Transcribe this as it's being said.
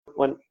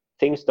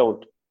things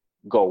don't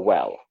go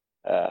well,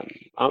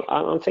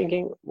 I'm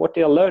thinking, what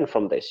did I learn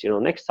from this?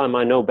 Next time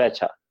I know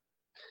better.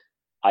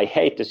 I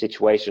hate the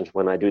situations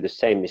when I do the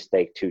same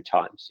mistake 2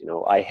 times.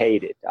 I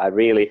hate it. I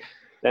really.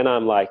 Then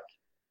I'm like,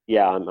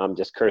 yeah, I'm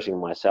just cursing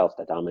myself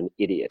that I'm an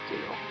idiot.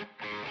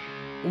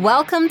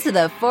 Welcome to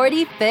the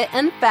 40 Fit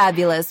and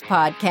Fabulous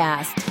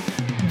podcast.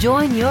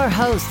 Join your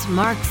host,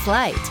 Mark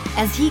Slight,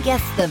 as he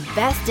gets the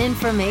best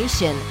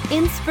information,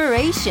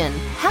 inspiration,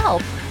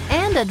 help,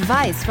 and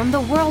advice from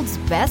the world's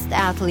best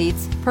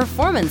athletes,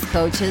 performance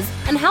coaches,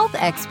 and health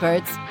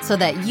experts so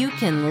that you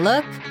can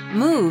look,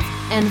 move,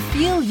 and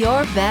feel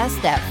your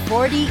best at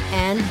 40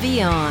 and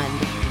beyond.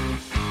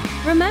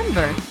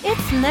 Remember,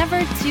 it's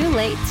never too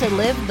late to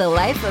live the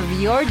life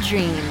of your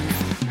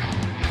dreams.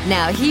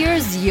 Now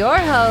here's your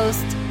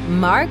host,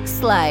 Mark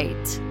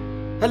Slight.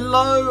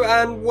 Hello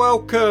and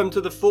welcome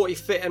to the 40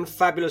 Fit and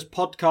Fabulous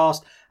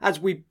podcast as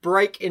we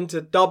break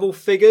into double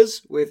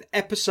figures with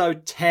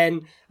episode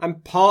 10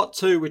 and part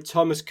 2 with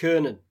Tuomas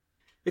Korhonen.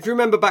 If you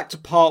remember back to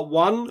part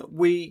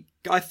 1,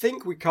 I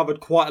think we covered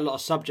quite a lot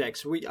of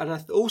subjects, and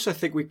I also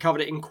think we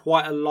covered it in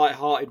quite a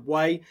light-hearted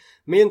way.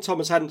 Me and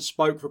Tuomas hadn't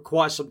spoke for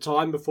quite some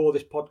time before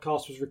this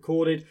podcast was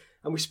recorded,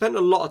 and we spent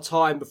a lot of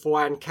time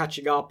beforehand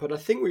catching up, and I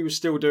think we were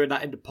still doing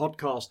that in the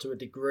podcast to a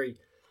degree.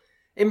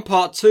 In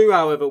part 2,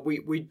 however,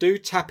 we do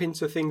tap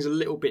into things a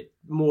little bit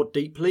more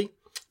deeply.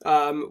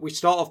 We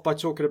start off by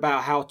talking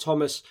about how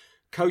Tuomas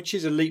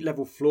coaches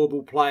elite-level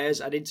floorball players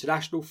and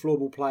international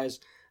floorball players,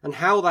 and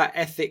how that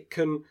ethic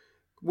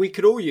we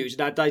could all use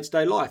in our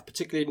day-to-day life,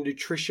 particularly in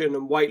nutrition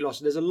and weight loss.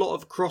 And there's a lot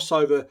of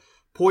crossover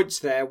points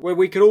there where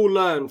we can all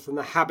learn from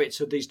the habits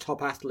of these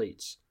top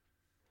athletes.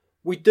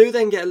 We do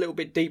then get a little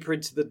bit deeper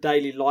into the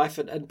daily life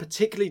and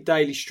particularly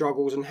daily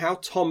struggles and how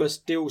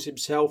Tuomas deals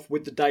himself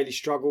with the daily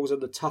struggles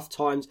and the tough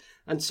times.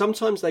 And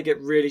sometimes they get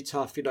really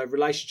tough,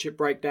 relationship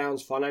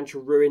breakdowns,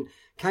 financial ruin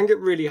can get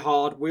really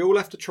hard. We all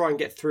have to try and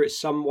get through it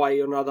some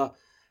way or another.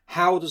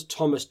 How does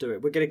Tuomas do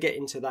it? We're going to get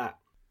into that.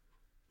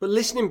 But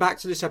listening back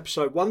to this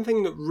episode, one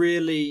thing that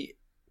really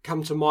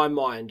come to my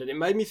mind, and it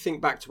made me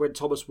think back to when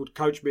Tuomas would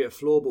coach me at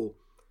floorball.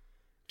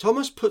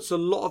 Tuomas puts a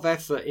lot of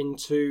effort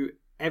into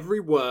every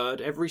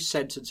word, every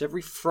sentence,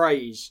 every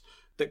phrase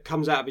that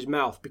comes out of his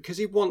mouth because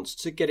he wants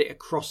to get it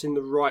across in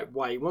the right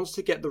way. He wants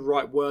to get the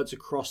right words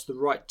across, the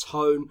right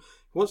tone.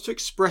 He wants to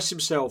express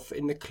himself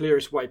in the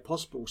clearest way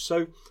possible.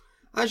 So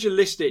as you're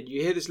listening,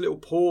 you hear this little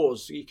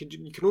pause. You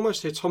can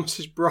almost hear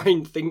Tuomas's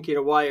brain thinking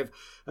away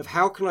of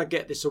how can I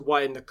get this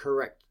away in the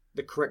correct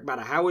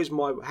manner? How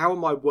are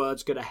my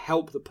words going to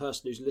help the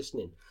person who's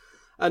listening?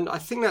 And I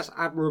think that's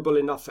admirable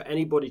enough for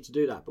anybody to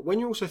do that. But when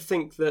you also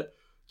think that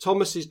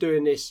Tuomas is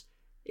doing this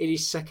in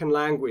his second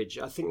language,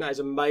 I think that is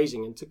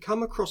amazing. And to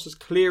come across as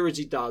clear as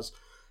he does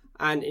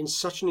and in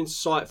such an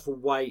insightful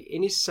way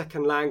in his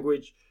second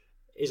language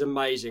is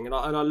amazing. And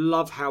I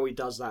love how he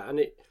does that.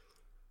 And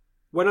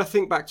when I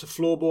think back to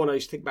floorball, and I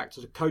used to think back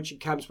to the coaching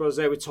camps when I was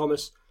there with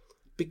Tuomas,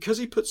 because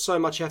he puts so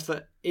much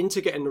effort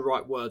into getting the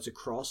right words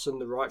across and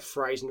the right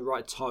phrase and the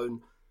right tone,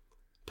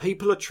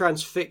 people are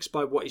transfixed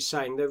by what he's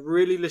saying. They're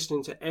really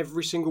listening to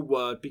every single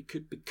word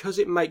because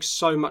it makes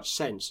so much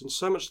sense and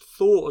so much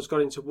thought has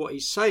gone into what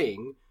he's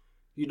saying.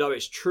 You know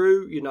it's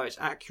true, you know it's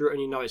accurate,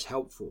 and you know it's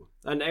helpful.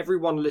 And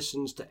everyone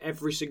listens to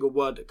every single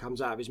word that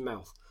comes out of his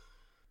mouth.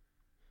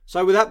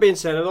 So with that being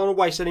said, I don't want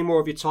to waste any more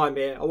of your time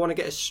here. I want to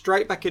get us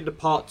straight back into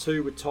part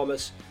 2 with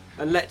Tuomas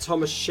and let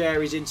Tuomas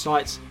share his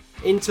insights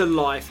into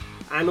life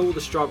and all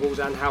the struggles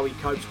and how he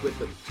copes with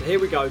them. So here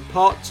we go,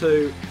 part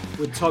 2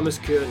 with Tuomas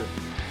Korhonen.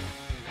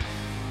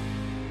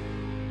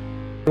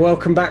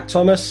 Welcome back,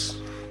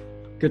 Tuomas.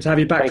 Good to have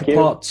you back for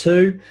part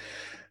 2.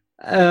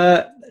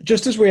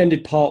 Just as we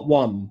ended part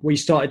 1, we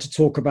started to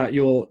talk about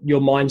your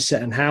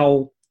mindset and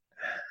how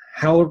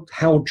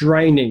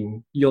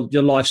draining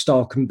your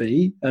lifestyle can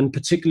be, and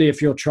particularly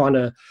if you're trying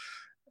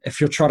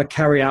to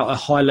carry out a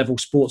high level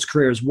sports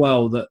career as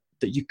well, that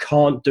you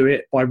can't do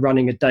it by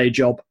running a day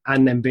job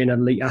and then being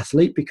an elite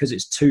athlete because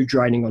it's too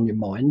draining on your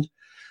mind.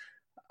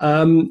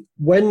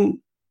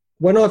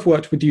 When I've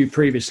worked with you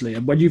previously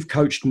and when you've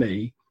coached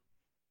me,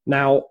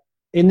 now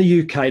in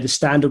the UK, the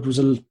standard was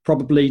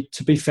probably,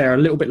 to be fair, a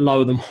little bit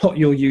lower than what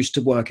you're used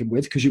to working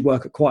with because you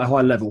work at quite a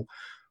high level.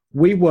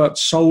 We worked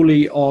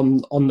solely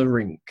on the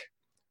rink.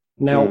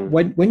 Now,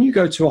 when you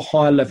go to a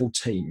higher level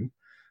team,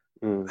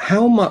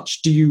 how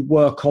much do you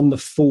work on the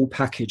full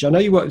package? I know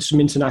you work with some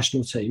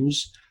international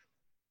teams.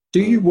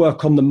 Do you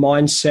work on the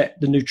mindset,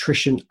 the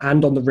nutrition,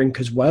 and on the rink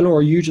as well, or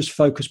are you just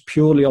focused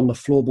purely on the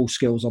floorball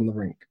skills on the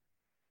rink?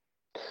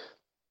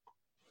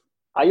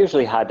 I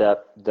usually had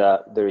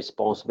the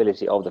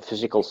responsibility of the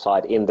physical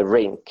side in the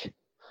rink.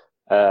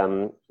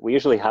 We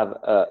usually have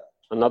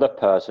another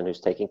person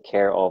who's taking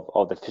care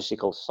of the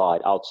physical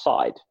side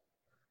outside.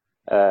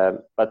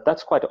 But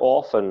that's quite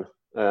often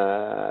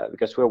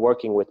because we're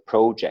working with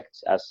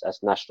projects as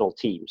national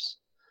teams.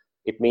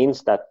 It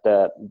means that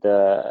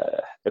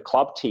the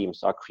club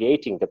teams are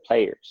creating the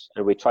players,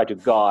 and we try to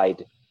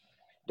guide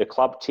the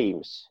club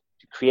teams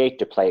to create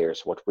the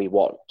players what we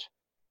want.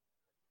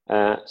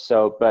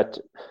 But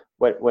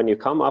when you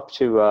come up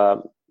to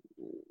a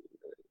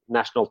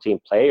national team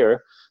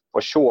player,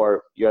 for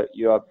sure,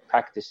 you are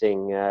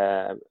practicing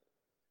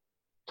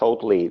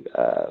totally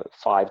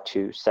 5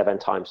 to 7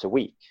 times a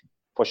week,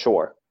 for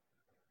sure.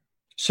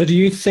 So do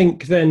you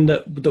think then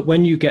that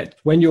when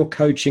you're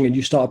coaching and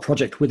you start a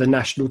project with a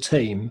national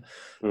team,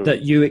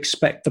 that you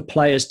expect the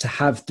players to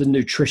have the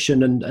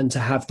nutrition and to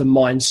have the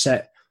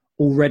mindset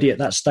already at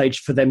that stage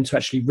for them to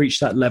actually reach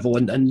that level,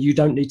 and you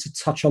don't need to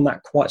touch on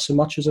that quite so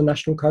much as a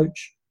national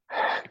coach?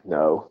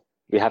 No,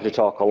 you have to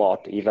talk a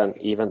lot.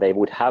 Even they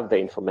would have the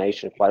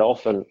information. Quite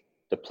often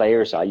the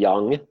players are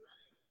young,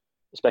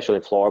 especially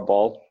in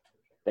floorball.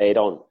 They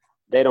don't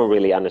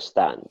really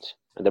understand.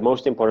 And the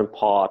most important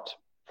part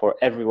for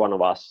every one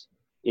of us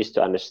is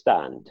to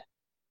understand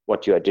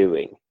what you are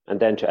doing and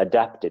then to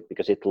adapt it,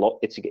 because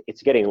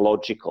it's getting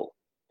logical.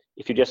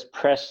 If you just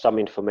press some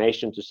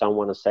information to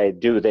someone and say,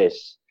 do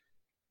this,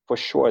 for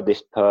sure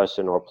this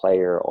person or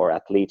player or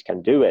athlete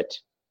can do it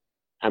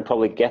and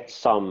probably get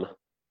some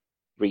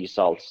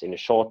results in the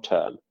short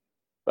term,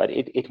 but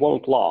it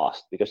won't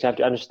last, because you have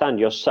to understand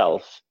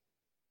yourself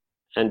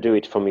and do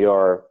it from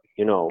your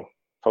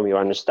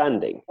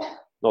understanding,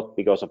 not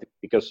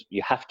because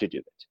you have to do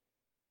it.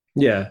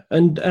 Yeah,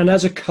 and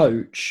as a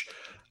coach,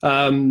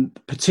 like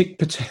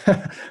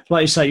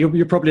you say,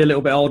 you're probably a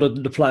little bit older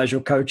than the players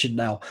you're coaching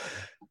now.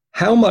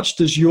 How much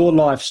does your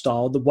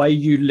lifestyle, the way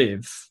you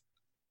live,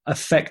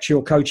 affect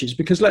your coaches?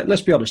 Because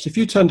let's be honest, if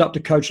you turned up to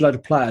coach a load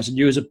of players and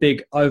you was a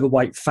big,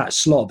 overweight, fat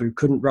slob who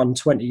couldn't run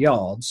 20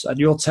 yards and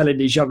you're telling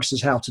these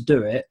youngsters how to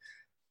do it,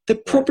 they're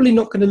probably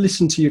not going to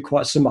listen to you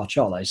quite so much,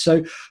 are they?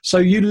 So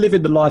you live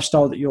in the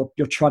lifestyle that you're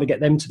trying to get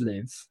them to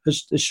live.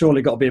 Has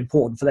surely got to be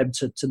important for them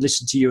to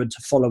listen to you and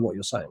to follow what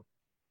you're saying.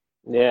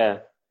 Yeah,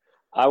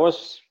 I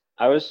was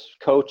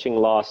coaching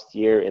last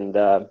year in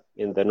the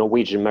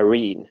Norwegian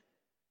Marine,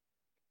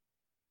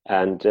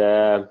 and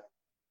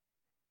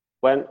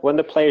when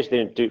the players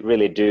didn't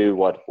really do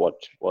what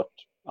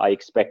I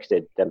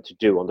expected them to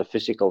do on the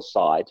physical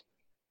side,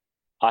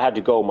 I had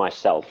to go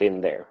myself in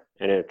there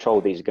and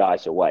throw these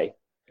guys away.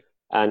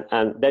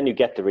 And then you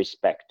get the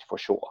respect, for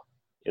sure.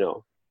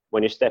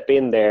 When you step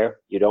in there,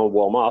 you don't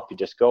warm up, you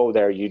just go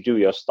there, you do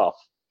your stuff,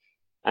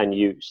 and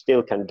you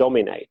still can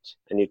dominate.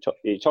 And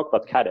you talk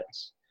about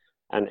cadets,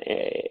 and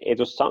it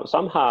was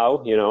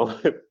somehow,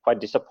 quite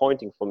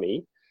disappointing for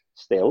me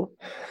still,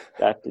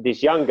 that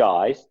these young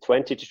guys,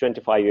 20 to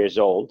 25 years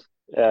old,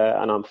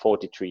 and I'm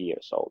 43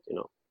 years old,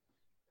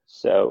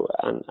 So,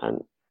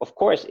 and of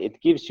course,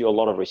 it gives you a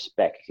lot of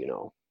respect,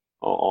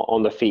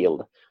 on the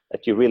field,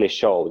 that you really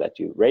show that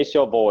you raise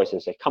your voice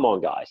and say, come on,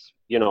 guys,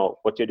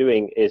 what you're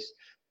doing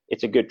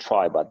it's a good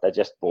try, but that's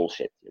just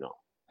bullshit,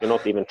 you're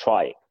not even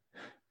trying.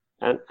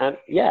 And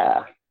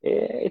yeah,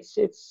 it's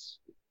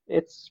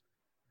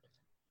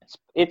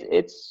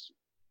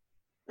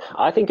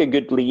I think a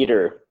good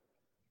leader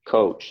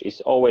coach is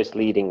always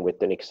leading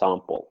with an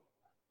example.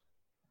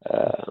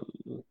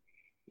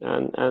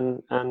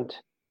 And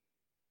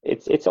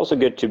it's also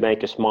good to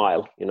make a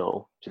smile,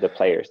 to the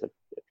players that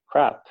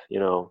crap,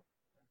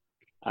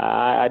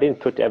 I didn't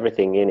put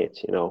everything in it,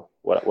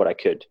 what I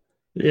could.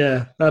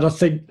 Yeah, and I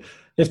think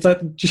if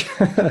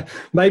that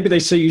maybe they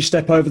see you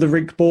step over the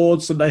rink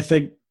boards and they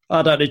think,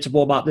 I don't need to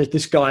warm up.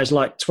 This guy's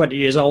like 20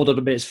 years older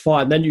than me. It's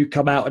fine. Then you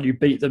come out and you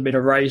beat them in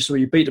a race, or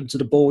you beat them to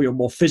the ball. You're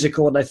more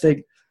physical, and they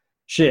think,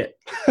 shit,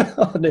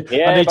 I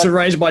need to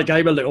raise my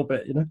game a little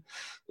bit,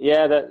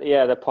 Yeah,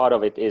 the part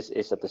of it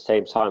is at the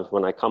same time,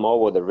 when I come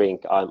over the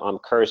rink, I'm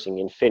cursing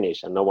in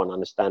Finnish and no one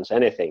understands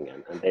anything,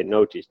 and they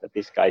notice that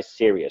this guy's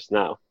serious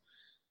now,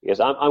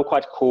 because I'm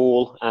quite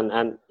cool,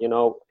 and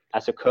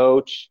as a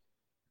coach,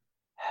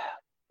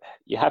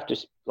 you have to,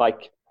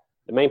 like,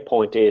 the main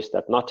point is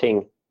that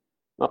nothing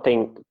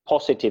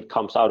positive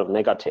comes out of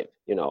negative.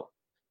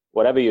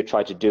 Whatever you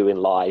try to do in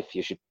life,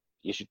 you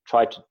should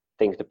try to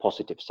think the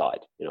positive side.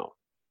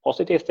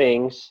 Positive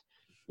things.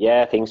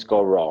 Yeah, things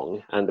go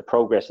wrong, and the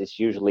progress is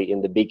usually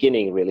in the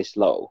beginning really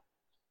slow,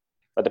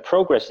 but the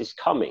progress is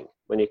coming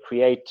when you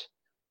create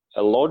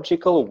a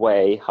logical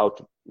way how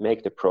to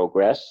make the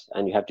progress,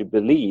 and you have to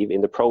believe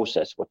in the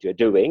process, what you're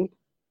doing.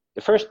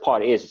 The first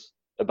part is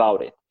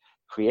about it.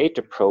 Create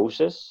a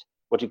process,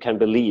 what you can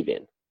believe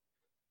in.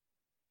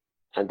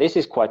 And this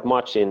is quite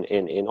much in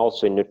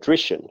also in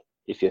nutrition,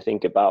 if you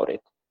think about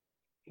it.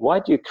 Why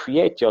do you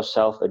create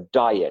yourself a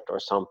diet or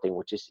something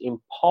which is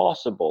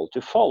impossible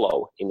to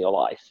follow in your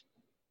life?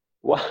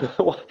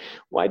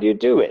 Why do you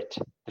do it?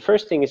 The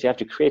first thing is you have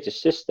to create a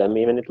system,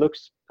 even it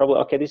looks probably,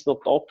 okay, this is not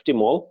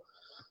optimal,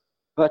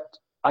 but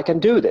I can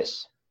do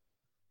this.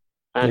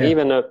 And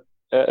even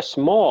a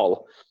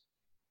small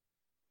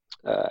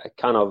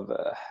kind of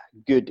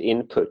good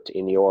input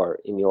in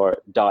your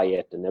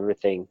diet and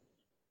everything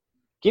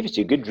gives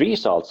you good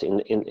results in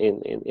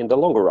the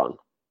longer run.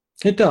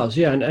 It does,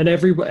 yeah, and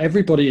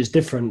everybody is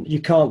different. You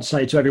can't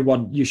say to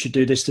everyone you should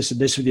do this, and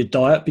this with your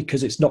diet,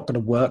 because it's not going to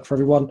work for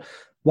everyone.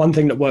 One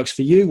thing that works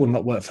for you will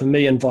not work for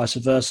me, and vice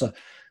versa.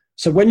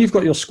 So when you've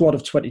got your squad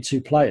of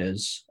 22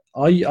 players,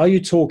 are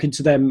you talking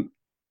to them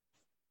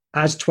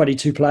as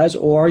 22 players,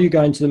 or are you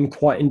going to them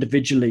quite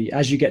individually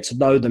as you get to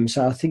know them?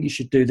 So I think you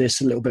should do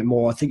this a little bit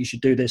more. I think you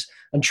should do this,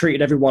 and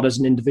treat everyone as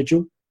an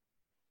individual.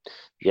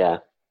 Yeah,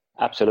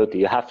 absolutely.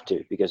 You have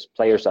to, because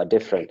players are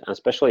different, and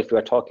especially if we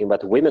are talking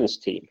about the women's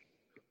team.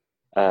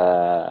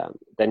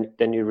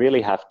 Then you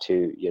really have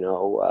to,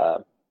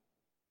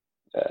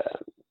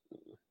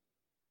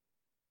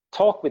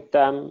 talk with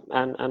them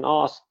and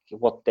ask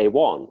what they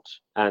want,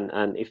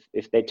 and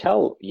if they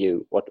tell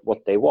you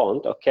what they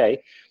want, okay,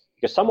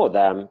 because some of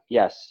them,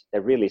 yes,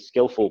 they're really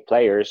skillful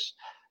players,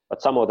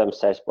 but some of them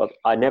says, well,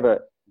 I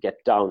never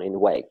get down in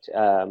weight.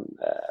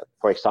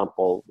 For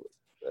example,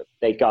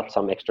 they got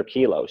some extra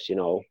kilos,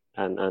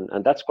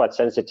 and that's quite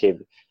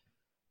sensitive.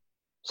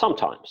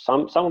 Sometimes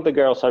some of the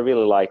girls are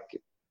really like,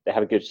 they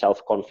have a good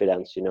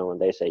self-confidence,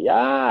 and they say,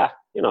 yeah,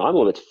 I'm a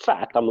little bit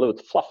fat, I'm a little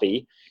bit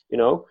fluffy,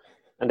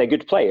 and they're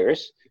good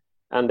players,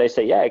 and they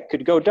say, yeah, it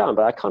could go down,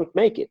 but I can't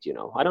make it,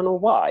 I don't know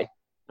why.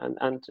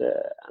 And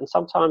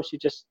sometimes you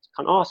just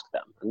can ask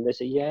them, and they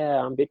say,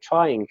 yeah, I've been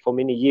trying for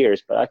many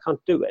years, but I can't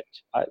do it.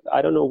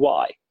 I don't know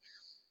why.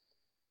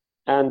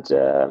 And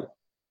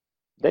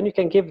then you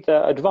can give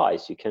the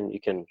advice. You can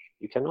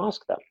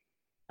ask them,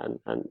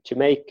 and to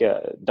make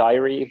a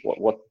diary.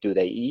 What do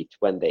they eat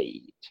when they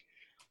eat?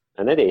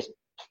 And then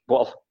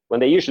when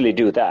they usually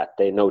do that,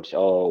 they notice,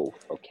 oh,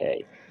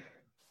 okay.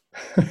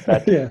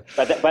 But, yeah.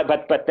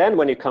 but then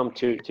when you come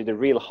to the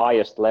real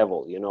highest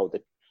level,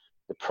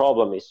 the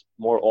problem is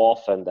more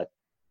often that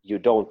you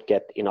don't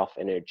get enough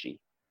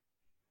energy.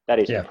 That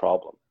is a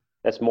problem.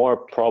 That's more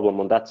problem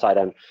on that side,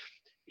 and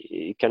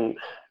you can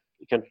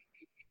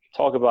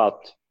talk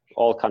about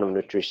all kind of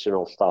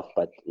nutritional stuff,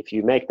 but if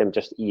you make them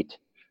just eat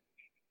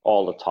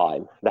all the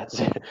time,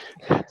 that's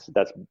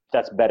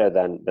better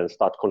than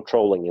start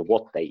controlling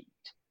what they eat.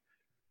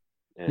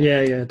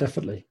 Yeah,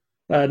 definitely.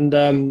 And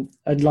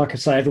like I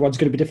say, everyone's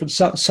going to be different.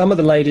 Some of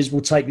the ladies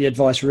will take the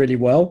advice really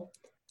well,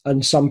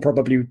 and some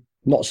probably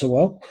not so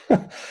well.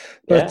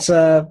 But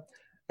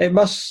it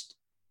must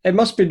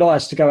be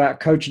nice to go out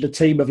coaching a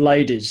team of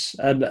ladies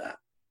and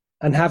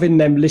having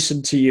them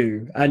listen to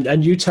you,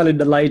 and you telling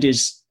the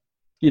ladies,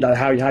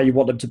 how you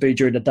want them to be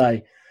during the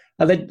day.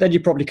 And then you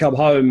probably come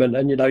home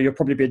and you're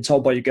probably being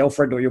told by your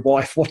girlfriend or your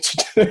wife what to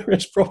do.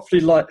 It's probably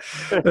like,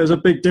 there's a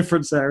big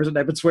difference there, isn't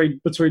there, between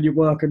your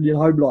work and your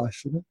home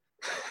life?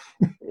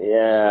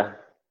 Yeah,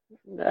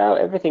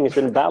 everything is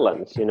in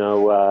balance.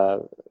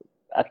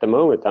 At the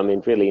moment,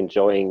 I'm really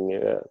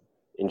enjoying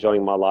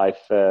my life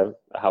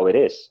how it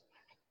is.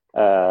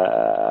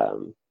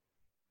 To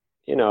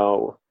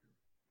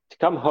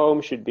come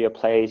home should be a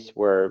place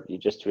where you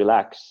just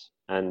relax,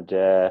 and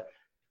the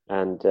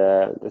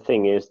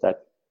thing is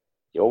that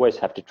you always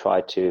have to try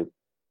to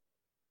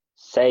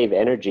save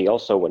energy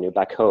also when you're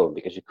back home,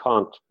 because you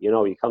can't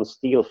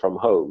steal from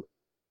home.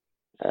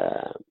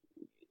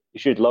 You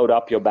should load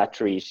up your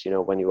batteries,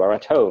 when you are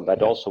at home,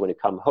 but also when you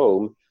come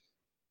home,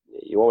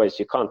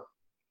 you can't.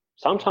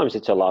 Sometimes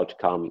it's allowed to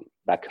come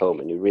back home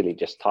and you're really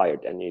just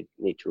tired and you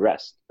need to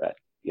rest, but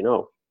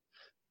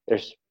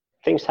there's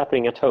things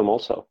happening at home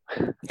also.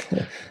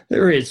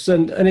 There is,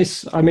 and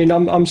it's. I mean,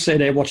 I'm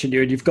sitting here watching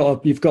you, and you've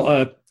got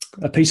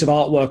a piece of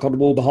artwork on the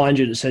wall behind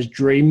you that says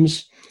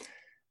dreams.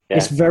 Yeah.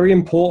 It's very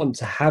important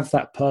to have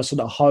that person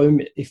at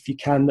home, if you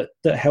can,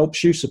 that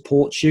helps you,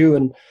 supports you,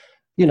 and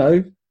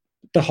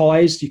the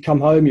highs. You come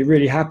home, you're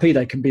really happy.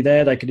 They can be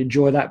there, they can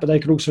enjoy that, but they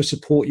can also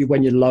support you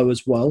when you're low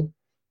as well.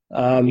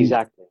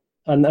 Exactly.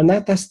 And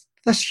that's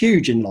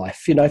huge in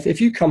life.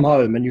 If you come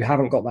home and you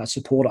haven't got that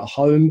support at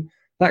home,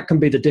 that can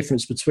be the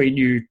difference between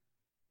you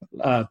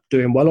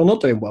doing well or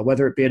not doing well,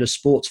 whether it be in a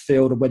sports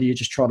field or whether you're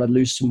just trying to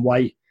lose some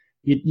weight.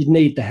 You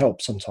need the help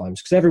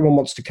sometimes, because everyone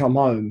wants to come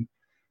home,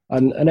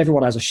 and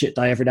everyone has a shit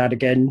day every now and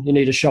again. You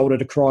need a shoulder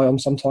to cry on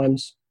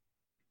sometimes.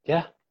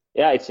 Yeah,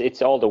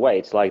 it's all the way.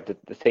 It's like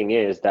the thing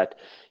is that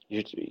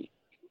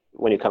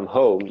when you come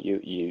home,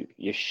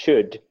 you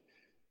should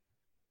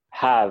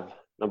have,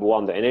 number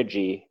one, the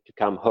energy to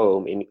come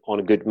home on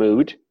a good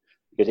mood,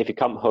 because if you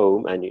come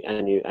home and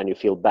you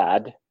feel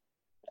bad,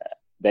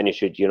 then you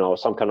should,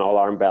 some kind of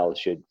alarm bell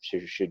should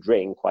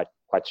ring quite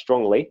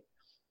strongly,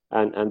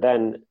 and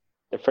then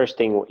the first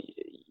thing,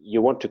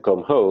 you want to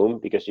come home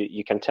because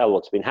you can tell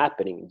what's been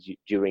happening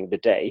during the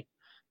day,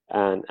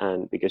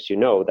 and because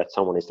that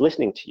someone is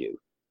listening to you,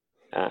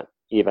 and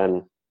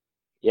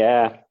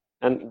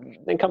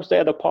then comes the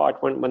other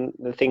part, when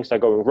the things are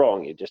going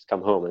wrong, you just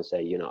come home and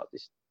say,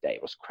 this day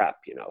was crap,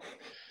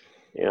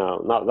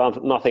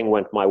 nothing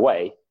went my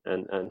way,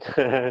 and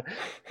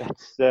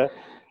that's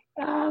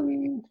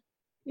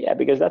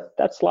because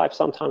that's life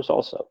sometimes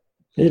also.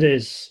 It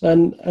is.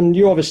 And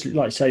you obviously,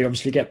 like I say, you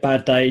obviously get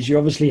bad days. You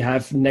obviously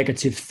have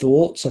negative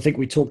thoughts. I think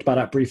we talked about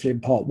that briefly in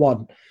part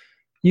one.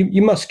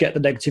 You must get the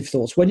negative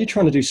thoughts. When you're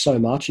trying to do so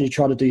much and you're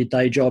trying to do your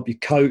day job, you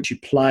coach, you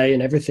play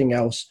and everything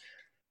else,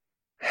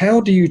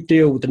 how do you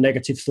deal with the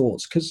negative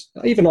thoughts? Because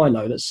even I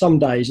know that some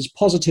days, as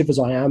positive as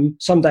I am,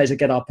 some days I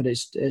get up and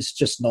it's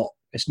just not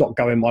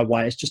going my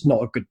way. It's just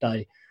not a good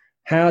day.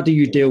 How do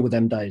you deal with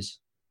them days?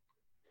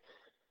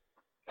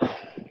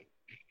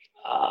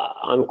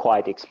 I'm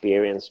quite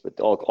experienced with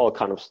all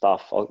kind of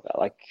stuff.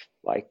 Like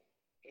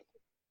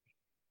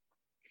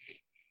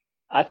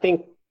I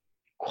think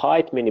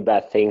quite many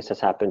bad things has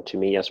happened to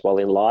me as well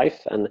in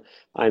life, and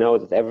I know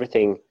that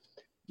everything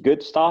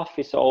good stuff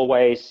is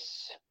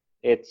always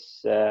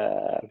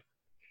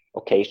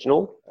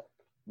occasional.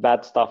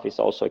 Bad stuff is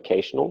also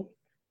occasional.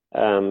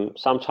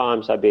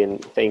 Sometimes I've been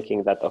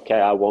thinking that okay,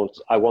 I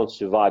won't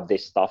survive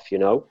this stuff,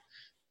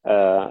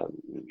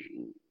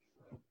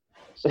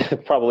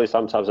 probably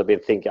sometimes I've been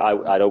thinking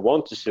I don't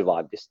want to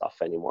survive this stuff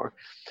anymore.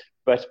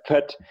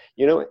 But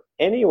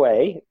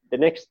anyway, the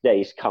next day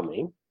is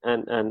coming,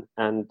 and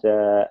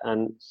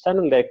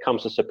suddenly there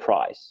comes a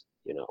surprise.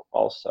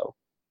 Also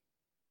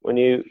when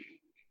you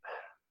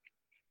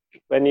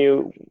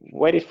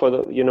wait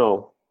for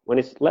when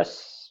it's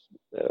less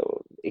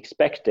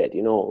expected,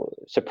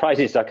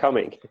 surprises are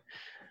coming.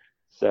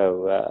 So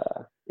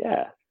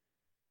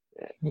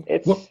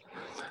it's.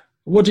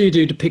 What do you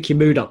do to pick your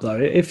mood up though?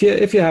 If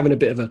you're having a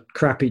bit of a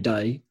crappy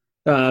day,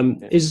 I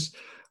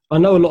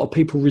know a lot of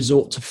people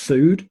resort to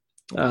food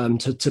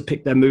to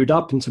pick their mood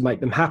up and to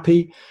make them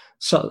happy.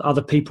 So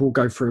other people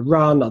go for a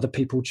run. Other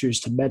people choose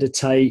to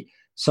meditate.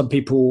 Some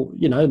people,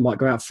 might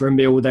go out for a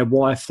meal with their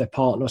wife, their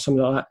partner, or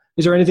something like that.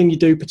 Is there anything you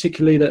do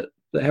particularly that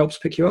helps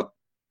pick you up?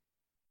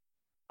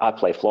 I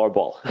play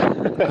floorball.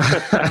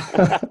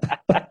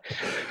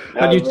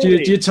 And do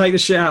you take the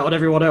shit out on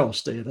everyone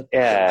else, do you?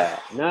 Yeah.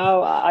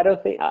 No, I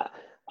don't think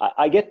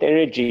I get the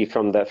energy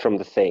from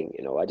the thing.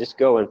 I just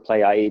go and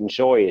play. I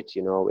enjoy it.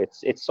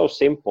 It's so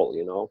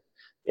simple.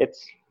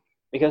 It's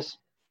because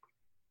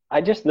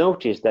I just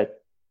noticed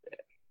that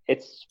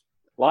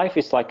life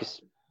is like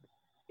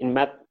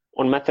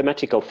on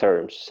mathematical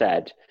terms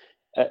said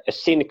a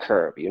sin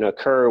curve. A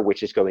curve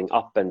which is going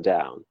up and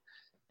down.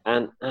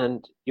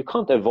 And you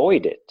can't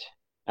avoid it,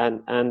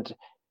 and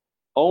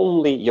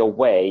only your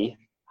way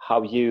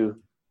how you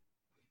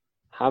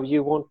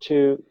want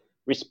to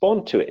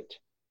respond to it.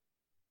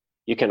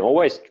 You can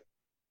always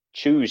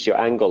choose your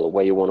angle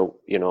where you want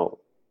to,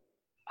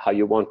 how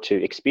you want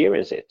to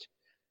experience it.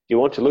 Do you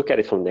want to look at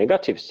it from the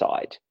negative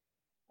side,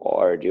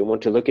 or do you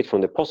want to look at it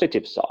from the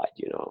positive side?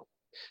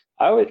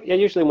 I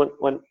usually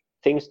when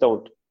things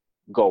don't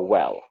go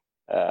well.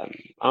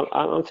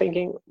 I'm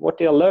thinking, what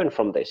did I learn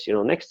from this?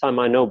 Next time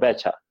I know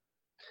better.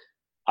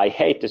 I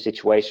hate the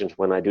situations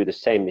when I do the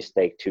same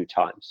mistake 2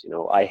 times.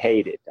 I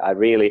hate it. I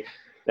really.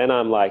 Then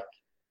I'm like,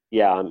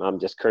 yeah, I'm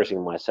just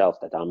cursing myself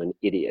that I'm an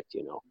idiot.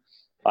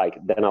 Like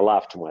then I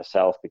laugh to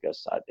myself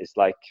because it's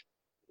like,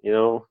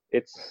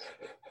 it's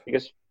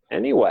because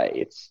anyway,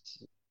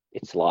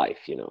 it's life.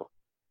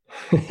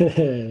 It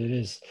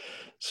is.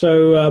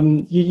 So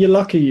you're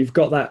lucky you've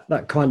got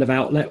that kind of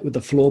outlet with the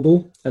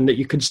floorball and that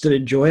you can still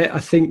enjoy it. I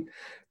think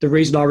the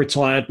reason I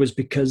retired was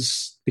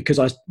because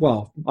I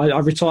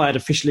retired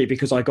officially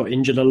because I got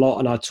injured a lot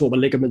and I tore my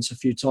ligaments a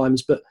few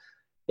times, but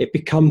it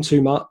become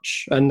too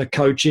much. And the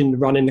coaching,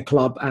 running the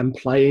club and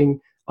playing,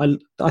 I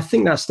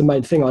think that's the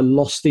main thing. I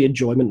lost the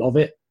enjoyment of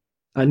it.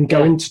 And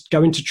going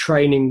to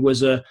training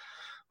was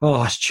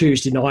it's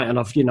Tuesday night and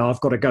I've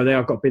got to go there.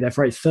 I've got to be there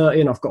for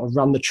 8:30 and I've got to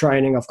run the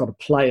training. I've got to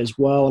play as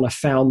well. And I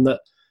found that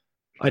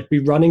I'd be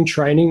running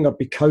training, I'd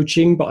be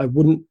coaching, but I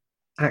wouldn't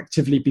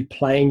actively be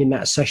playing in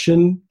that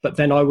session. But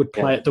then I would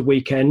play at the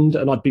weekend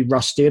and I'd be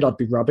rusted, I'd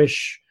be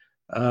rubbish.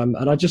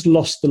 And I just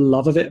lost the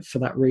love of it for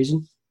that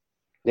reason.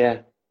 Yeah.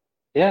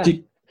 Yeah.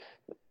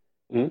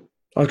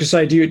 I was going to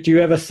say, do you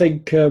ever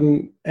think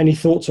any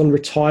thoughts on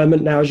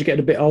retirement now as you get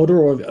a bit older,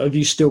 or have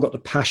you still got the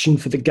passion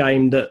for the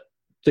game that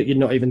you're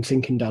not even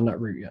thinking down that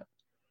route yet?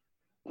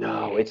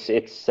 No, it's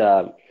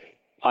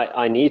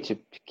I need to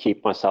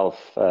keep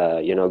myself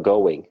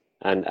going,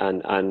 and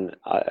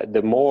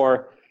the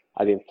more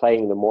I've been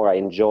playing, the more I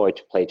enjoy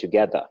to play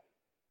together.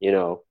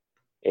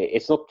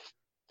 It's not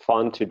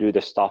fun to do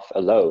the stuff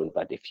alone,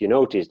 but if you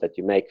notice that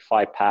you make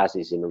 5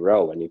 passes in a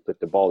row and you put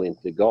the ball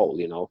into the goal,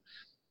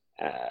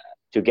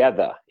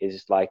 together,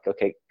 it's like,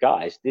 okay,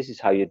 guys, this is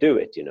how you do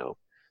it,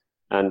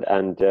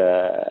 and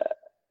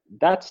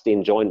that's the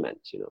enjoyment,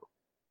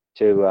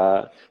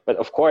 but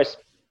of course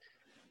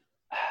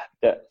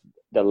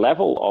the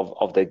level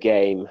of the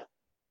game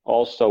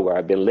also, where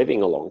I've been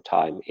living a long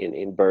time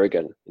in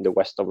Bergen in the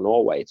west of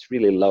Norway, it's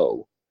really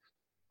low.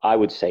 I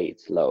would say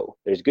it's low.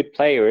 There's good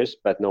players,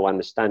 but no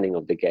understanding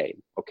of the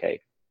game. Okay,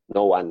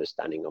 no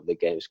understanding of the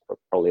game is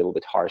probably a little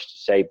bit harsh to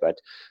say, but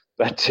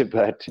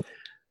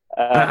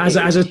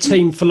as a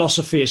team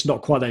philosophy, it's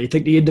not quite there. You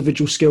think the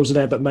individual skills are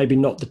there, but maybe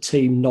not the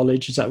team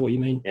knowledge. Is that what you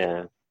mean?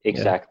 Yeah,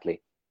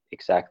 exactly.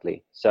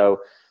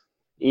 So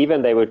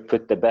even they would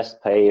put the best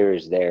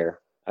players there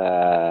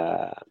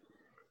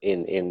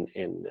in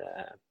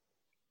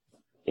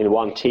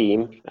one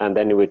team, and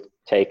then it would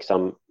take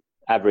some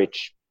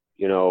average,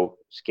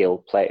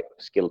 skilled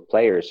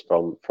players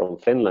from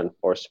Finland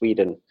or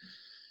Sweden.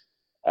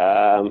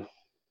 The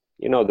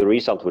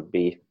result would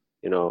be,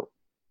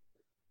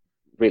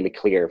 really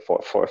clear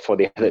for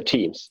the other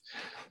teams,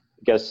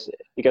 because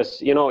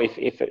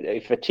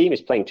if a team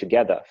is playing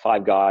together,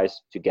 5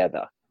 guys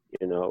together,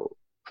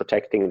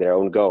 protecting their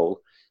own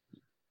goal,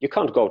 you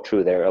can't go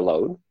through there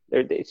alone.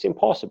 It's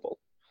impossible.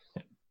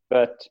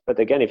 But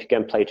again, if you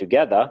can play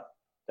together,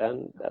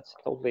 then that's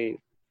totally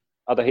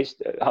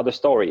other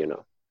story, you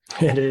know.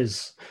 It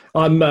is.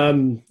 I'm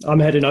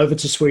heading over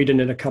to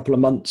Sweden in a couple of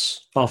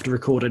months after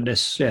recording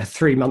this. Yeah,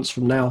 3 months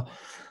from now.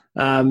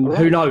 Right.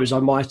 Who knows? I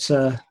might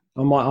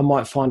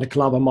find a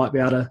club. I might be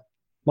able to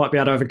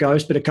have a go.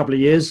 It's been a couple of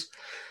years.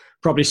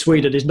 Probably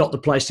Sweden is not the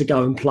place to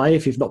go and play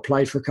if you've not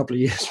played for a couple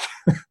of years.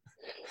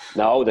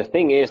 No, the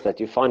thing is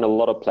that you find a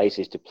lot of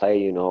places to play,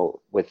 you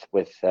know, with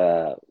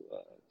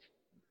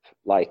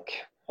like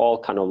all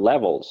kind of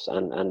levels,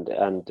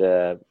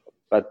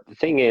 but the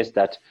thing is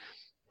that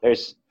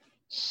there's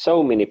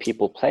so many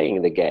people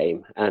playing the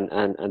game,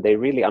 and they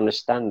really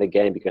understand the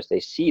game because they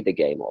see the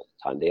game all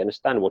the time. They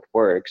understand what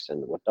works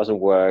and what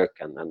doesn't work,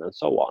 and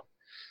so on.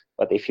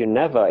 But if you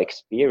never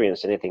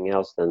experience anything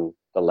else than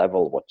the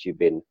level what you've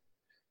been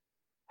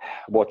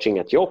watching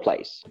at your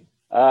place,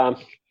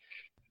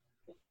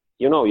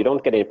 you know, you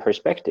don't get any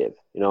perspective.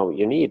 You know,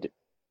 you need,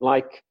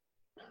 like,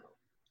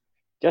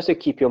 just to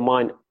keep your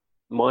mind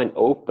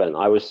open.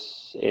 I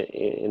was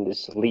in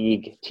this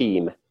league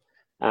team,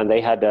 and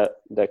they had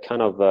the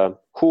kind of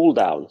cool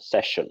down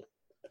session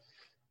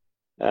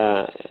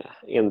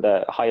in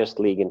the highest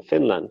league in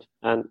Finland.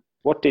 And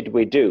what did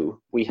we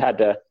do? We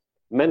had a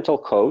mental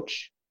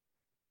coach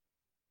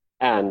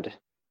and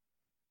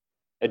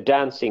a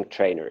dancing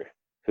trainer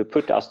who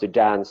put us to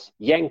dance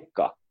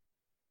jenka.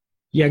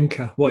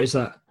 Jenka, what is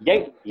that?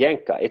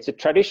 Jenka. It's a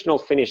traditional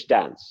Finnish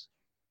dance.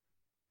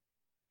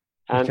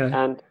 And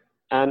Okay.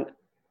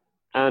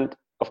 and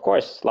of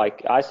course,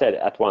 like I said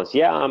at once,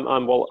 yeah,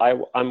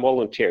 I'm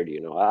volunteered.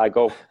 You know, I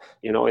go,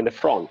 you know, in the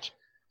front,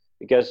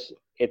 because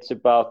it's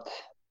about,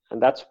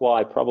 and that's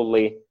why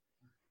probably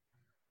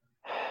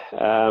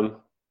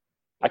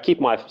I keep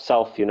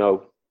myself, you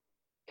know,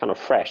 kind of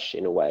fresh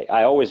in a way.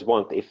 I always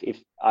want,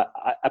 if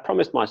I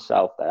promised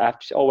myself that I have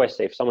to always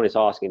say, if someone is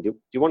asking, do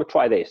you want to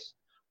try this?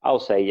 I'll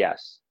say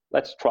yes.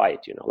 Let's try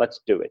it. You know,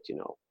 let's do it. You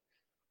know,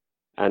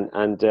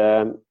 and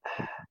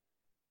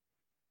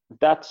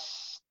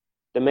that's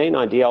the main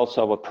idea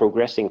also of a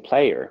progressing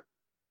player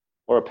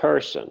or a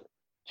person,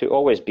 to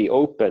always be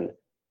open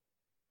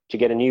to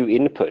get a new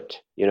input,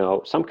 you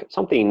know,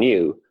 something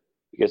new,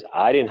 because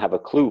I didn't have a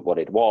clue what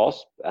it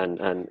was.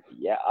 And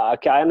yeah,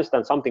 okay, I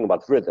understand something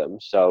about rhythm.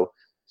 So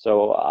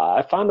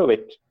I found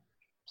it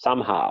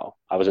somehow.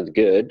 I wasn't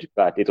good,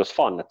 but it was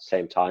fun at the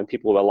same time.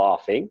 People were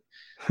laughing,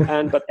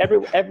 but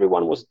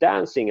everyone was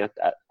dancing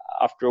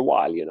after a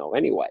while, you know,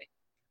 anyway.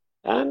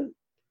 And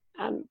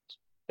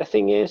the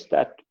thing is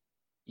that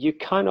you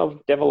kind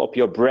of develop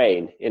your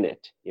brain in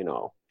it, you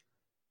know.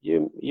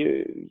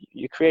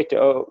 You create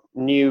a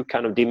new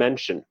kind of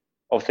dimension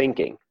of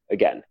thinking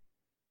again.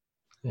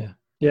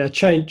 Yeah.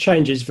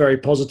 Change is very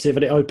positive,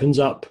 and it opens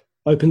up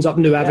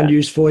new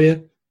avenues for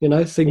you. You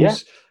know, things.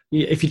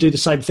 Yeah. If you do the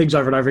same things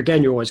over and over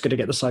again, you're always going to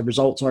get the same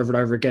results over and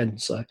over again.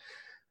 So,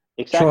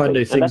 exactly. Trying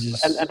new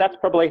things, and that's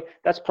probably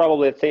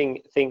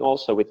the thing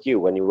also with you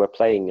when you were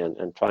playing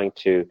and trying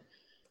to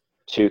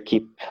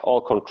keep all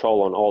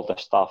control on all the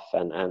stuff,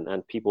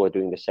 and people are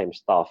doing the same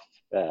stuff.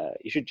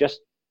 You should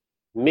just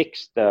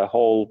mix the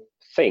whole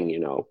thing, you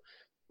know,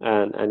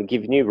 and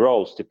give new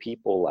roles to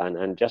people,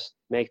 and just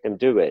make them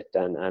do it,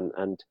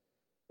 and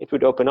it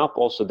would open up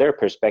also their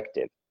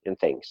perspective in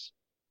things.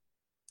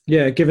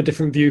 Yeah, give a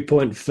different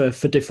viewpoint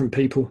for different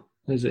people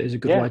is a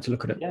good way to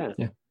look at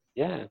it.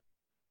 Yeah.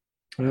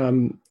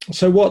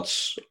 So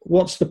what's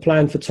the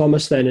plan for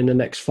Tuomas then in the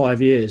next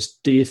 5 years?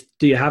 Do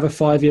you have a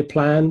 5-year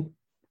plan,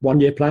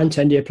 1-year plan,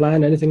 10-year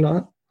plan, anything like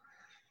that?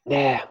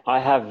 Yeah, I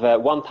have a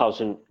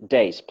 1,000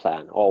 days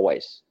plan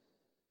always.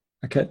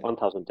 Okay.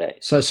 1,000 days.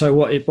 So so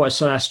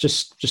that's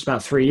just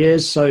about 3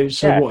 years. So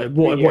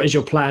what is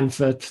your plan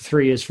for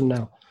 3 years from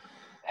now?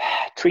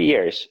 3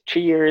 years.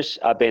 3 years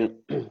I've been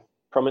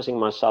promising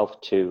myself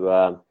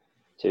to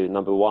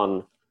number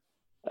one,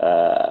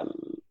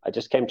 I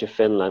just came to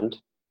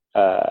Finland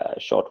a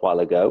short while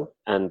ago,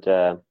 and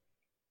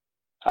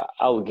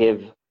I'll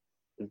give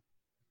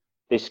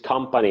this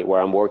company where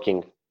I'm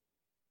working,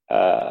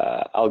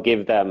 I'll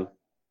give them,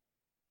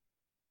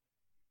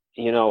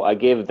 you know, I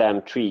give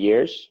them 3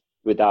 years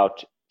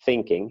without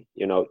thinking,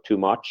 you know, too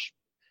much.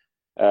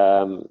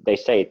 They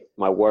say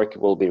my work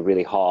will be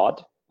really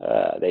hard.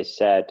 They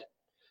said,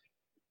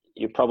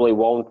 you probably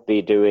won't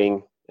be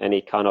doing any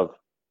kind of,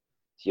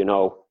 you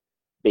know,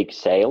 big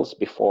sales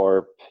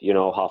before, you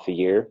know, half a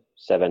year,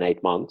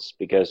 7-8 months,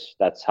 because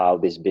that's how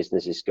this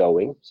business is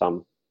going.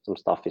 Some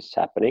stuff is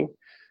happening.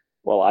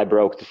 Well, I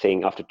broke the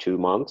thing after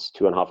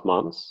 2.5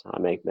 months. I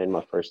made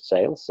my first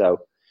sale.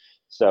 So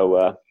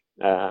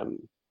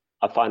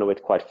I find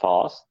it quite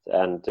fast,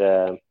 and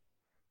I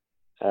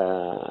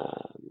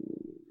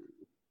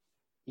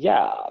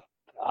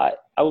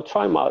will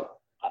try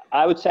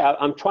I would say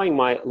I'm trying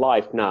my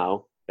life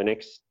now, the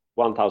next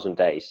 1,000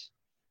 days,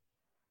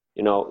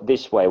 you know,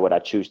 this way, what I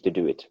choose to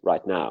do it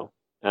right now.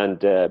 And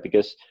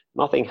because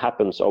nothing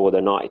happens over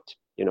the night,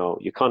 you know,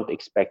 you can't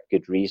expect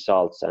good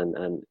results,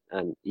 and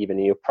even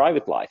in your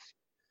private life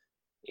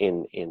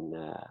in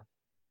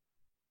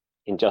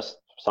in just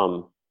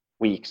some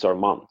weeks or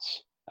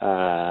months.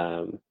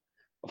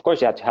 Of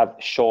course, you have to have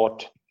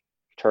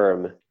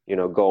short-term,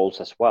 goals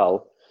as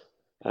well.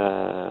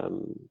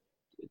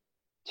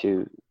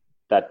 To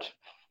that,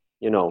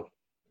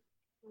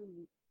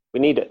 we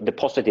need the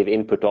positive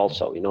input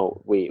also.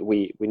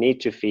 We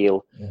need to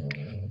feel,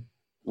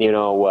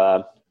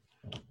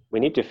 we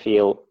need to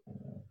feel,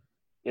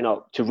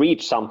 to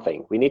reach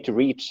something. We need to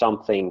reach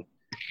something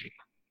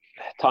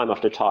time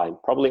after time.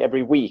 Probably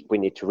every week we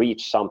need to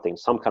reach something,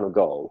 some kind of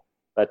goal.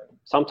 But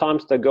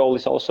sometimes the goal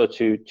is also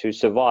to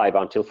survive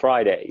until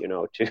Friday,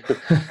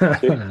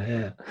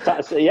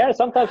 yeah,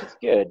 sometimes it's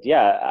good.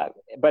 Yeah.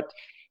 But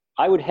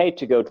I would hate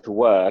to go to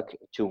work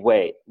to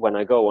wait when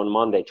I go on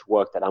Monday to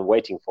work that I'm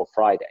waiting for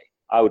Friday.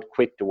 I would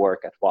quit the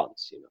work at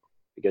once,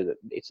 because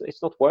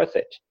it's not worth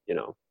it,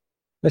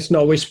 It's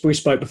not. We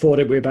spoke before,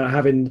 didn't we, about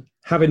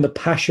having the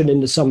passion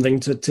into something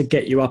to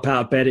get you up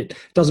out of bed. It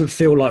doesn't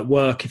feel like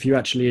work if you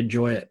actually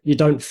enjoy it. You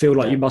don't feel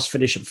like you must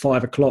finish at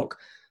 5 o'clock,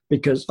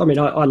 because I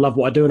love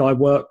what I do, and I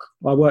work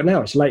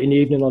now. It's late in the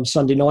evening on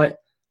Sunday night.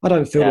 I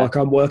don't feel like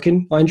I'm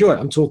working. I enjoy it.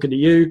 I'm talking to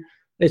you.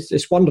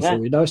 It's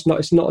wonderful.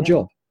 It's not a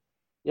job.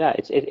 Yeah,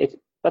 it's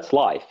that's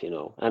life,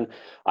 And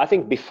I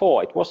think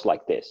before it was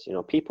like this.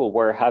 People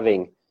were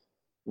having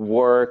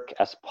work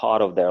as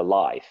part of their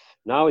life.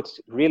 Now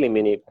it's really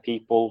many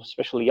people,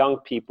 especially young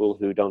people,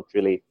 who don't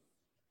really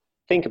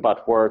think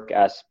about work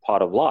as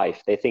part of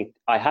life. They think,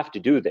 I have to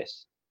do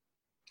this.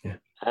 Yeah.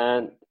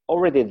 And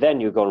already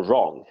then you've gone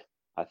wrong,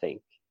 I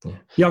think. Yeah.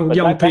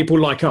 Young people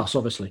like us,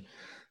 obviously.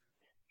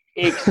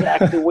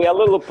 Exactly. We are a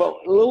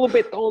little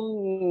bit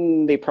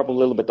on the probably a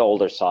little bit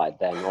older side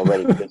then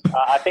already, because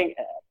I think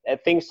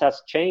things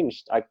has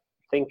changed. I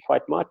think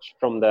quite much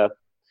from the,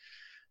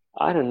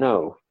 I don't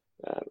know.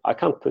 I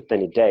can't put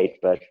any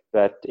date, but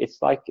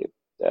it's like,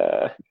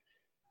 I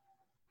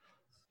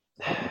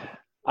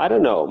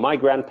don't know. My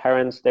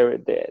grandparents, their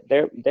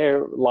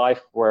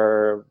life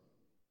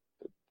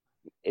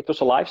it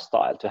was a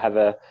lifestyle to have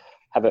a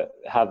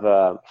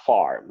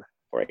farm,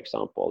 for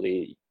example.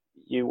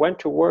 You went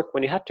to work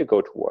when you had to go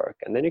to work,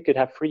 and then you could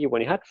have free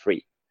when you had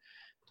free,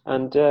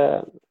 and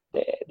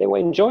they were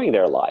enjoying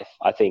their life.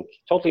 I think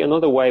totally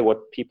another way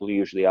what people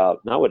usually are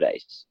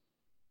nowadays.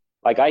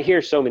 Like I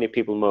hear so many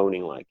people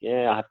moaning, like,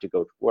 "Yeah, I have to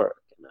go to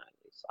work, and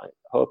I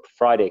hope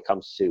Friday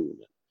comes soon."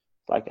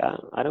 Like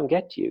I don't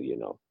get you,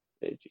 You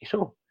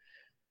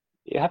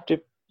have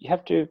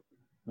to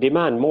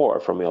demand more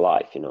from your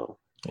life,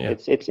 Yeah.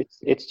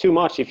 It's too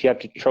much if you have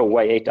to throw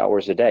away 8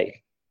 hours a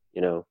day,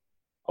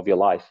 of your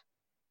life.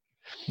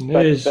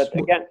 But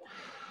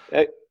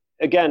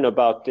again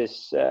about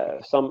this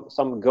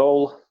some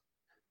goal.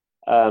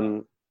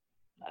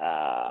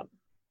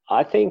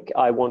 I think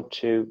I want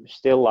to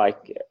still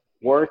like.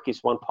 Work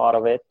is one part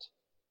of it.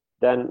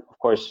 Then, of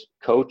course,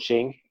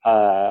 coaching.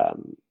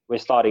 We're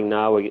starting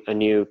now a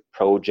new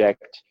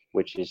project,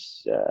 which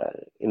is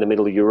in the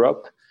middle of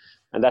Europe,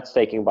 and that's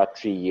taking about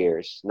 3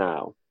 years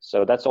now.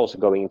 So that's also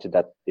going into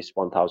this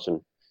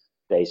 1,000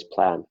 days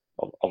plan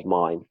of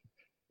mine.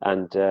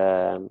 And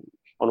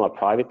on my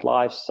private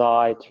life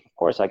side, of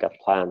course, I got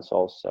plans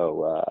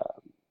also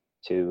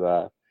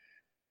to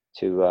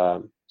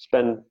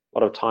spend a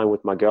lot of time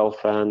with my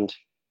girlfriend.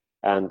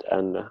 And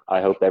I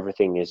hope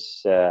everything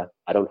is. I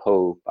don't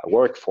hope. I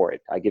work for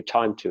it. I give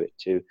time to it.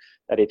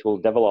 That it will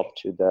develop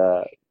to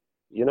the,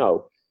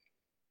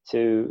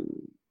 to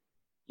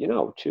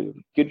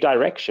good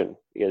direction,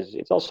 because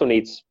it also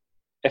needs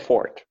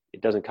effort. It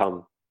doesn't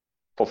come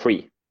for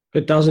free.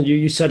 It doesn't.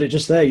 You said it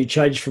just there. You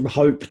changed from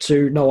hope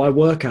to no. I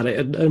work at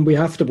it, and we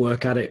have to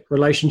work at it.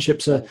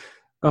 Relationships are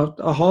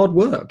hard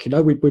work.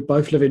 We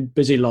both live in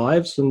busy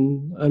lives,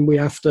 and we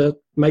have to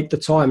make the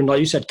time. And like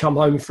you said, come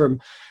home from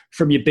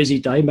your busy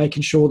day,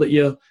 making sure that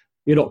you're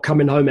not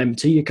coming home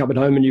empty. You're coming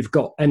home and you've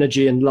got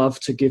energy and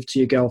love to give to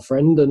your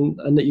girlfriend,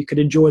 and that you can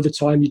enjoy the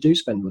time you do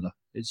spend with her.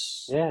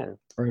 It's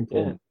very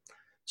important. Yeah.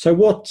 So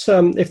what,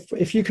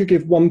 if you could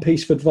give one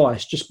piece of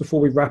advice just before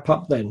we wrap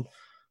up, then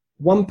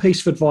one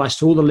piece of advice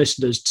to all the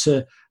listeners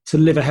to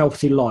live a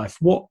healthy life,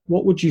 what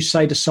would you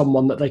say to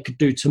someone that they could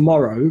do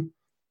tomorrow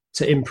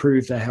to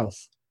improve their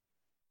health?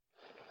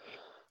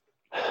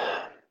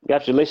 You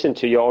have to listen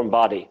to your own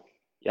body.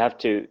 You have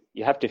to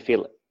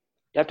feel it.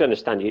 You have to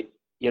understand,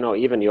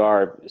 even you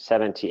are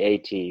 70,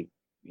 80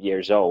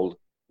 years old,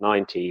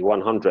 90,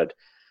 100,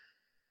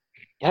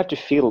 you have to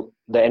feel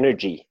the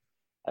energy.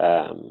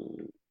 I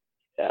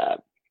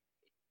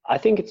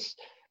think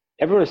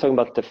everyone is talking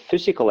about the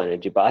physical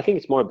energy, but I think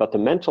it's more about the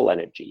mental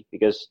energy,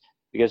 because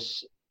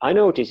I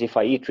notice if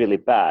I eat really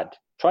bad,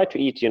 try to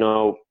eat,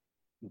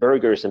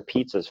 burgers and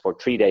pizzas for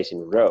 3 days in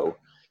a row.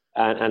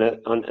 And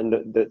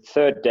the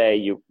third day,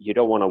 you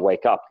don't want to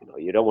wake up,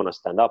 you don't want to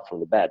stand up from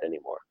the bed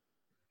anymore.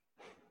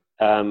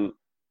 I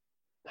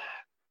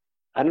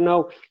don't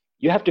know.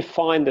 You have to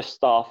find the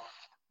stuff,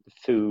 the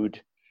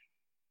food.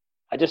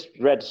 I just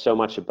read so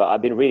much about.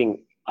 I've been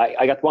reading.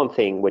 I got one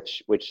thing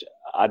which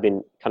I've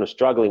been kind of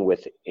struggling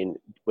with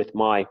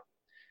my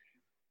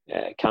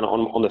kind of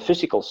on the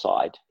physical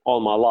side all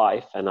my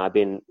life, and I've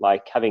been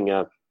like having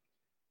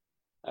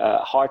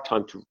hard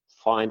time to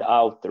find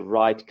out the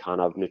right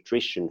kind of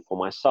nutrition for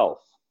myself.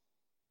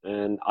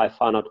 And I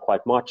found out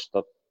quite much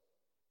the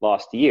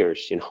last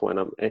years, when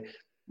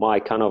my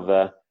kind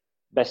of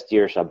best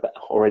years are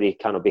already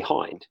kind of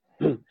behind.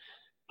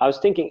 I was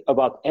thinking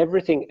about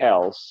everything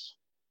else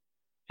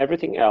I've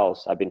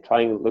been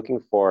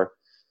looking for,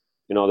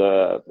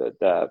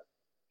 the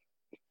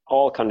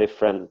all kind of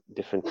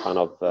different kind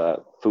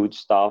of food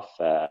stuff,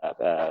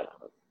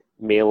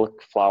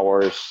 milk,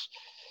 flours,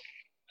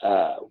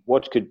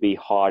 what could be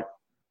hard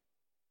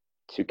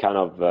to kind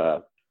of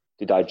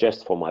to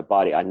digest for my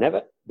body. I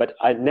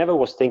never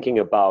was thinking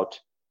about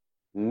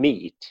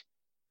meat,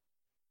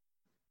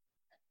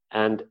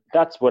 and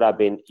that's what I've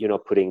been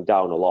putting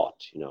down a lot,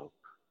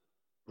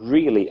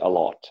 really a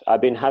lot.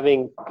 I've been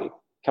having a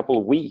couple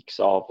of weeks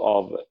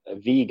of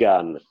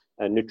vegan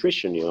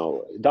nutrition,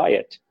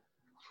 diet.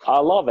 I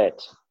love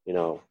it,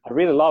 I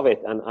really love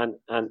it.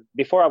 And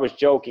before I was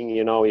joking,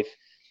 if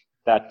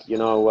that,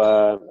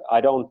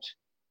 I don't,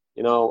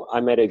 I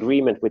made an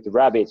agreement with the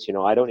rabbits,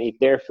 I don't eat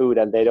their food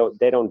and they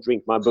don't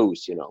drink my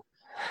booze,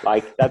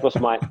 like that was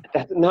my,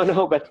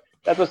 but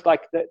that was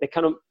like the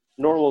kind of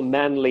normal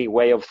manly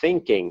way of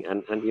thinking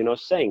and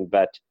saying,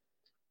 but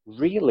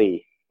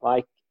really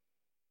like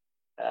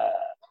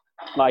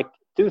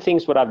two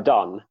things what I've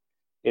done.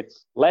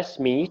 It's less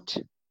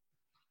meat,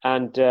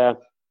 and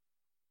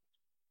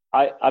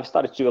I've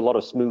started to do a lot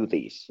of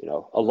smoothies,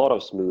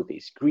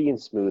 green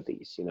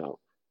smoothies,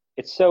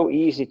 It's so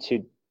easy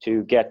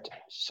to get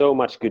so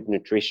much good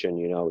nutrition,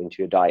 into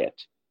your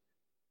diet.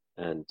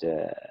 And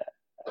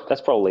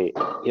that's probably,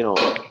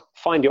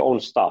 find your own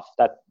stuff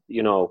that,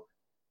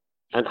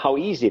 and how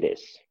easy it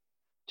is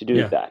to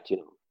do that,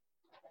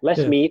 less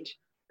meat.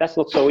 That's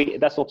not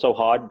so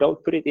hard.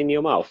 Don't put it in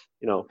your mouth,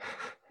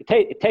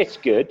 it tastes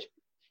good,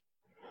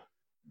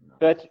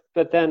 but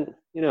then,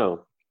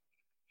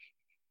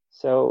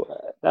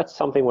 so that's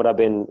something what I've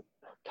been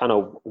kind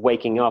of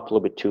waking up a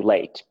little bit too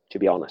late, to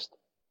be honest.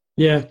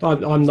 Yeah,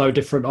 I'm no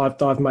different.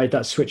 I've made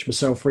that switch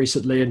myself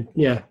recently,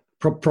 and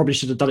probably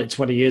should have done it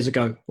 20 years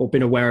ago or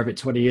been aware of it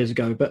 20 years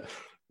ago. But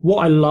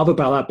what I love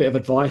about that bit of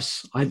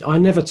advice, I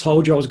never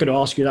told you I was going to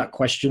ask you that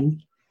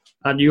question,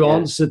 and you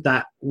answered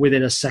that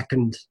within a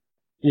second.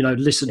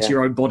 Listen to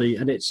your own body,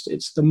 and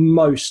it's the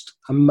most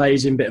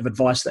amazing bit of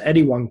advice that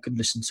anyone could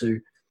listen to.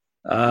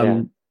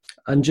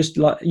 And just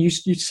like you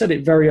said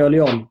it very early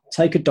on,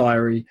 take a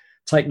diary,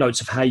 take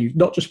notes of how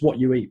not just what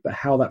you eat, but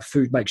how that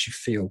food makes you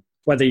feel.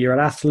 Whether you're an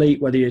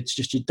athlete, whether it's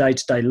just your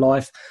day-to-day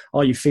life,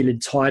 are you feeling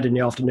tired in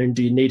the afternoon?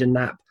 Do you need a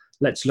nap?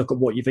 Let's look at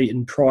what you've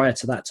eaten prior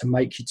to that to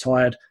make you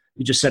tired.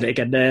 You just said it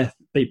again there,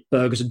 eat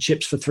burgers and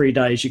chips for 3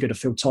 days, you're going to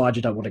feel tired,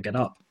 you don't want to get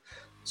up.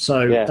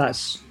 So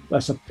that's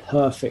a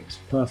perfect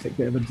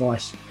bit of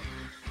advice.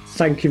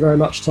 Thank you very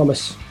much,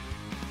 Tuomas.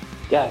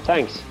 Yeah,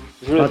 thanks.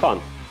 It was really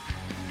fun.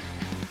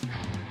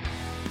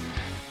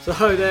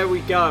 So there we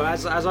go.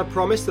 As I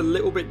promised, a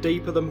little bit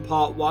deeper than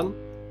part one.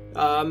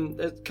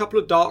 There's a couple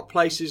of dark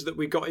places that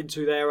we got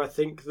into there. I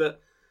think that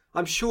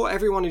I'm sure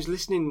everyone who's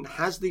listening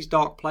has these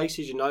dark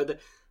places, that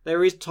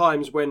there is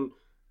times when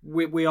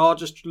we are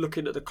just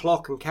looking at the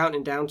clock and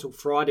counting down till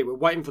Friday. We're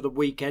waiting for the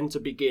weekend to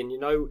begin,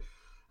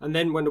 and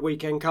then when the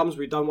weekend comes,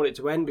 we don't want it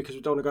to end because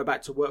we don't want to go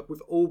back to work.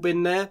 We've all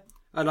been there,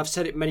 and I've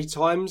said it many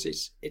times.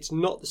 It's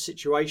not the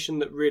situation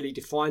that really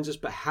defines us,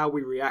 but how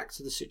we react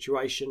to the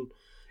situation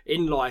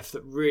in life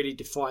that really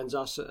defines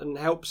us and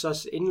helps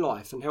us in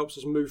life and helps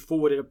us move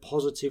forward in a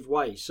positive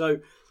way. So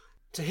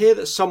to hear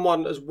that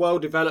someone as well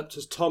developed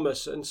as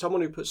Tuomas, and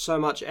someone who puts so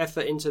much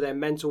effort into their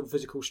mental and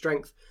physical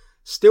strength,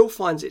 still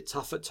finds it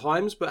tough at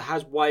times but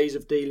has ways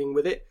of dealing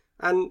with it.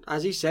 And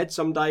as he said,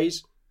 some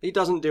days he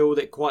doesn't deal with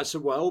it quite so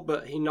well,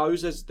 but he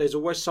knows there's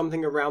always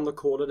something around the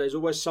corner. There's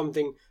always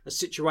a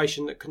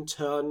situation that can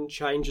turn,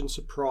 change and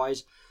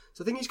surprise.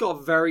 So I think he's got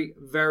a very,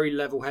 very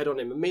level head on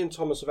him. And me and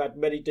Tuomas have had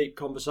many deep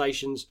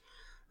conversations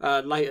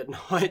late at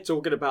night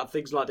talking about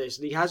things like this.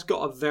 And he has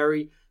got a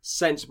very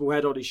sensible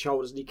head on his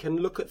shoulders. And he can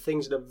look at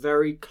things in a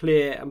very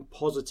clear and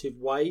positive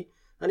way.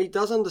 And he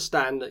does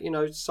understand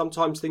that,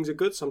 sometimes things are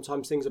good,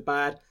 sometimes things are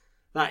bad.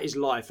 That is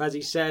life. As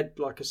he said,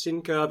 like a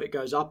sin curve, it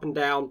goes up and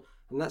down.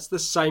 And that's the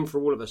same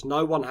for all of us.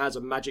 No one has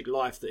a magic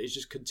life that is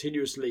just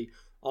continuously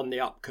on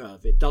the up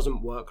curve. It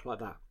doesn't work like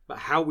that. But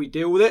how we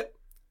deal with it,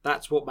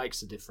 that's what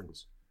makes the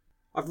difference.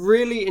 I've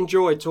really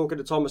enjoyed talking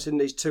to Tuomas in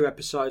these 2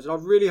 episodes, and I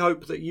really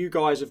hope that you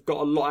guys have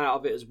got a lot out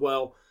of it as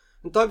well.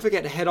 And don't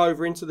forget to head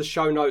over into the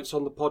show notes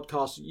on the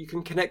podcast. You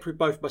can connect with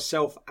both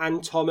myself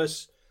and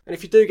Tuomas. And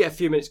if you do get a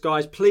few minutes,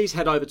 guys, please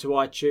head over to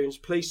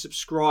iTunes. Please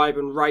subscribe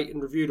and rate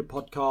and review the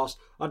podcast.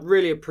 I'd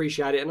really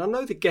appreciate it. And I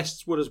know the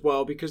guests would as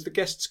well, because the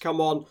guests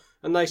come on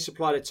and they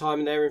supply their time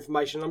and their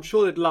information. I'm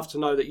sure they'd love to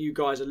know that you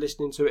guys are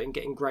listening to it and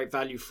getting great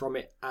value from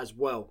it as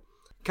well.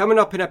 Coming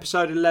up in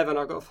episode 11,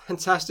 I've got a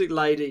fantastic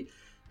lady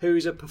who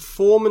is a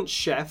performance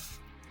chef.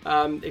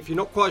 If you're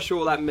not quite sure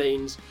what that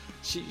means,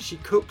 she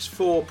cooks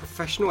for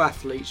professional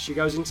athletes. She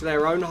goes into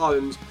their own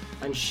homes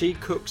and she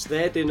cooks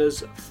their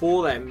dinners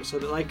for them so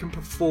that they can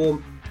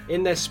perform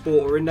in their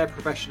sport or in their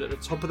profession at the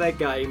top of their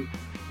game.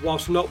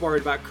 whilst not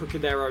worried about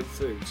cooking their own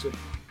food. So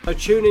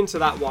tune into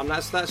that one.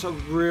 That's a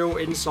real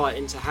insight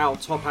into how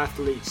top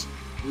athletes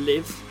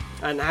live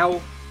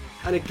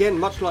and again,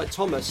 much like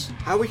Thomas,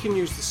 how we can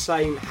use the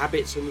same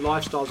habits and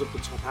lifestyles of the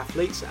top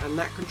athletes, and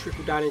that can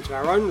trickle down into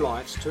our own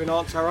lives to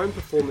enhance our own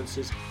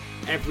performances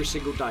every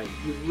single day.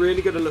 You've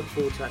really got to look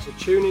forward to that. So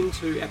tune in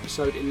to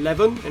episode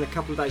 11 in a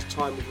couple of days'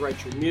 time with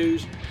Rachel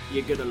Muse.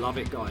 You're going to love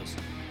it, guys.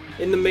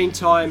 In the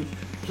meantime,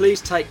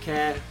 please take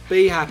care,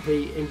 be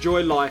happy,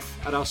 enjoy life,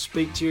 and I'll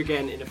speak to you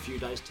again in a few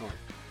days' time.